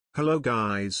Hello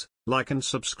guys, like and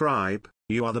subscribe,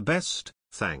 you are the best,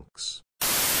 thanks.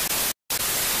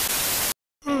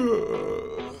 Yahoo!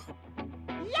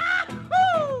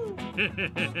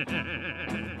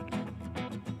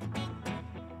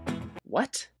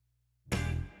 What?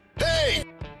 Hey!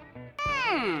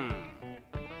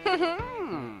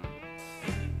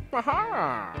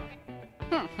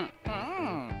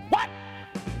 What?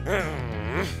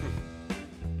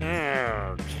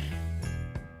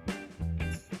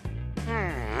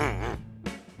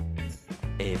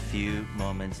 A few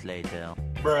moments later.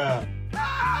 Bruh.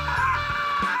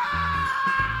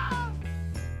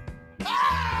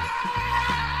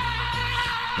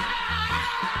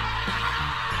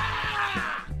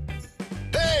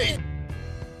 Hey!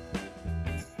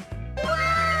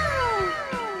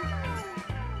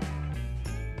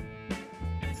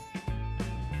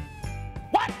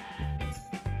 What?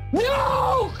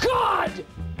 No, God!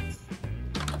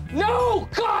 No,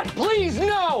 God, please,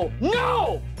 no!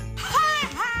 No!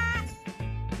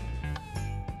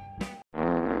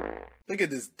 Look at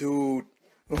this dude.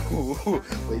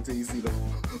 Wait till you see them.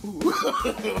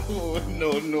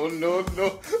 No, no, no,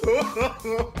 no.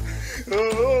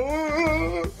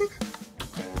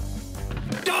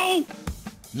 No!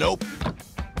 Nope.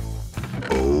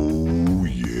 Oh,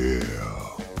 yeah.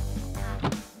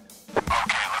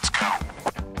 Okay, let's go.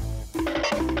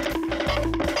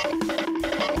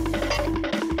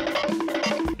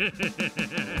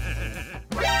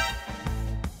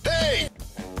 Hey!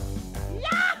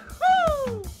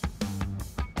 Yahoo!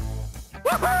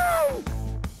 Woohoo!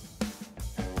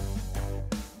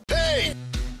 Hey!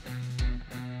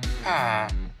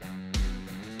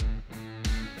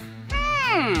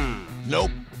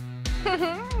 Nope.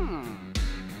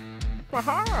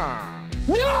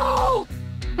 No!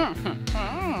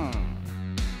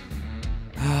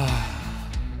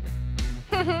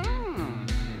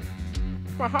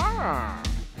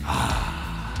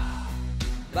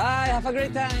 Bye, have a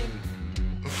great time.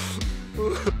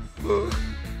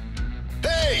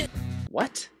 Hey!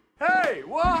 What? Hey,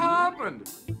 what happened?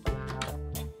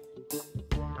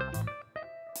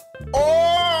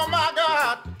 Oh my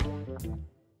God!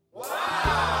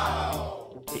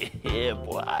 Yeah,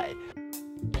 boy.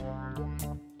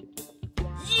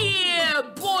 Yeah,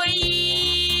 boy!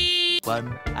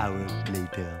 1 hour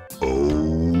later.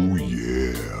 Oh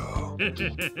yeah.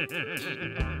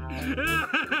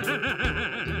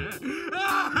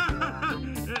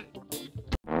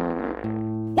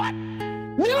 What?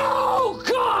 No,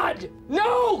 God!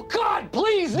 No, God,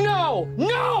 please, no!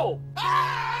 No!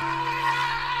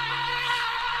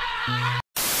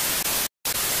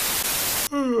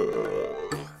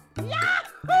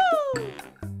 Yahoo!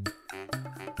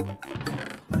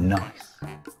 Nice.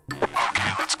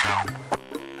 Okay, let's go.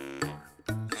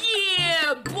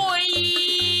 Yeah, boy!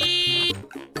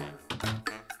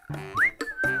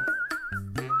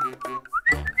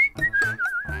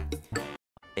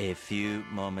 A few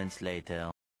moments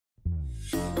later.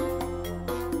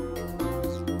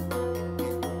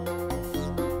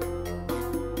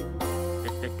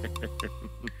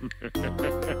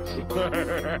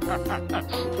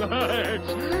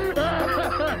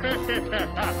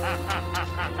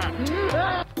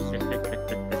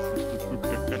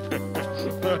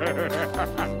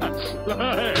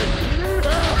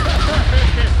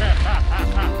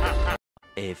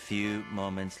 A few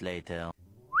moments later.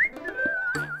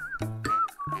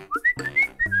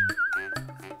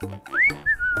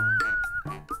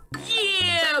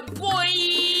 Yeah, boy!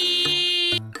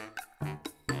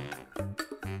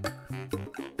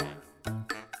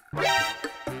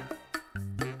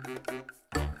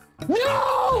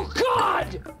 No,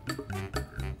 God!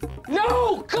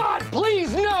 No, God,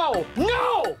 please, no!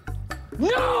 No!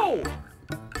 No!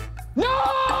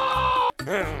 No!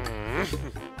 Hey!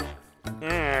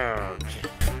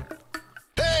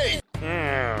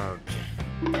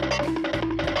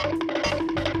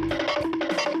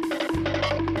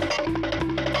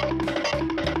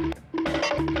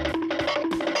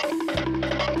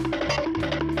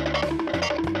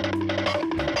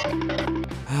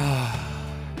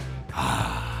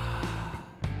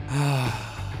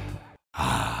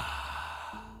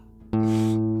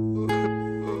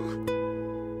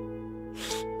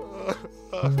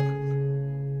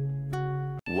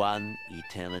 One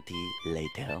eternity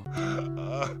later.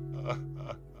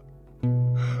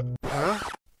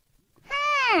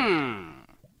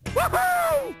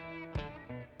 Woohoo!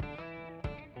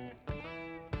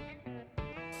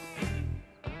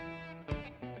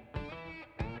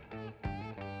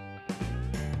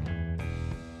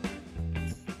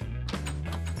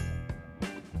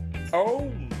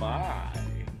 Oh my.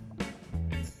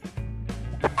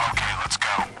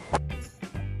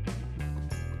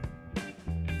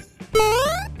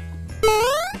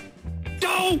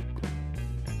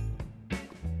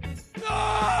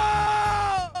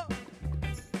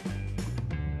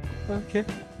 Okay.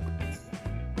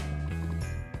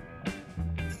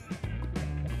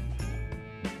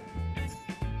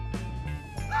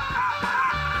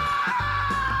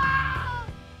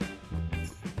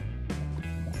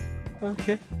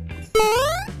 Okay.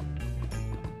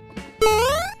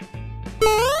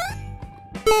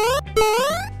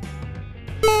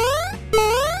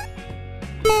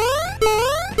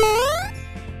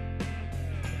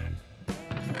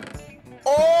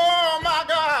 Oh my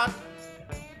God!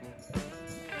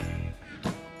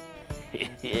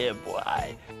 Yeah,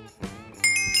 boy.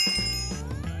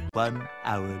 1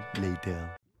 hour later.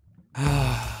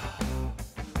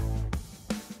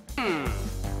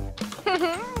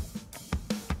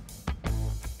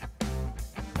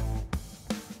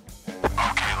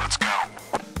 Okay, let's go.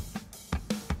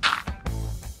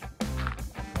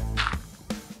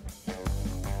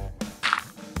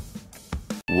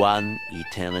 One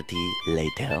eternity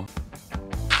later.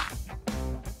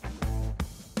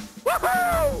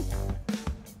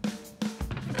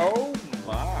 Oh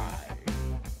my.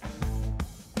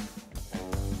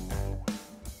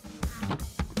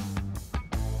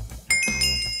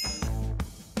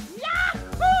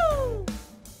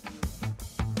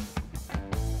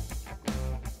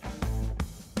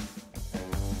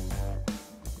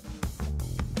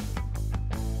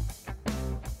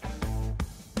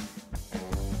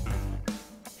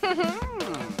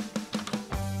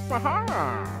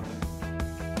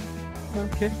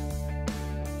 Okay.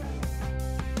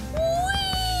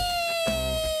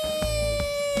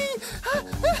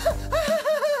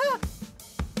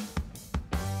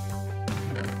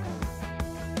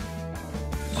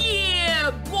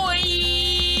 Yeah, boy!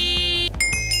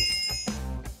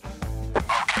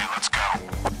 Okay, let's go.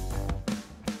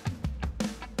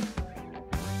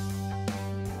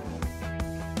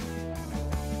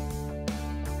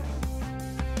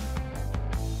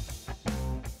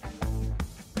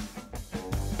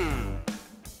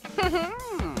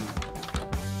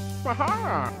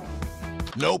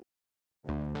 Nope.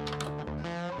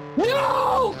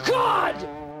 No, God!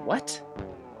 What?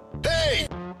 Hey!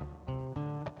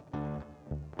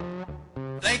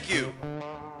 Thank you.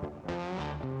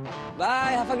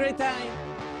 Bye, have a great time.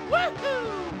 Okay,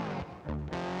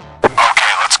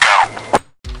 let's go.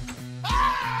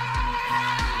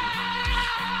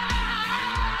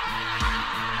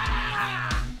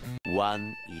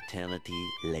 One eternity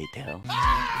later.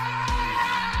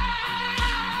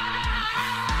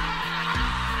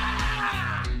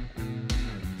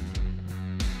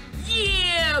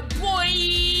 Yeah, boy!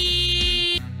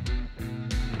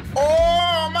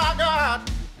 Oh my God!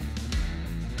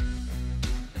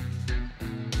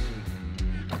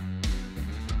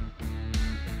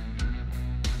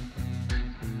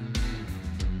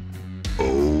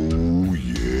 Oh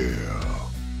yeah.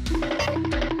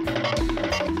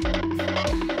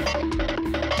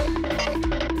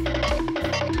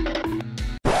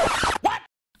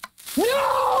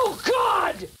 No,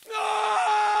 God!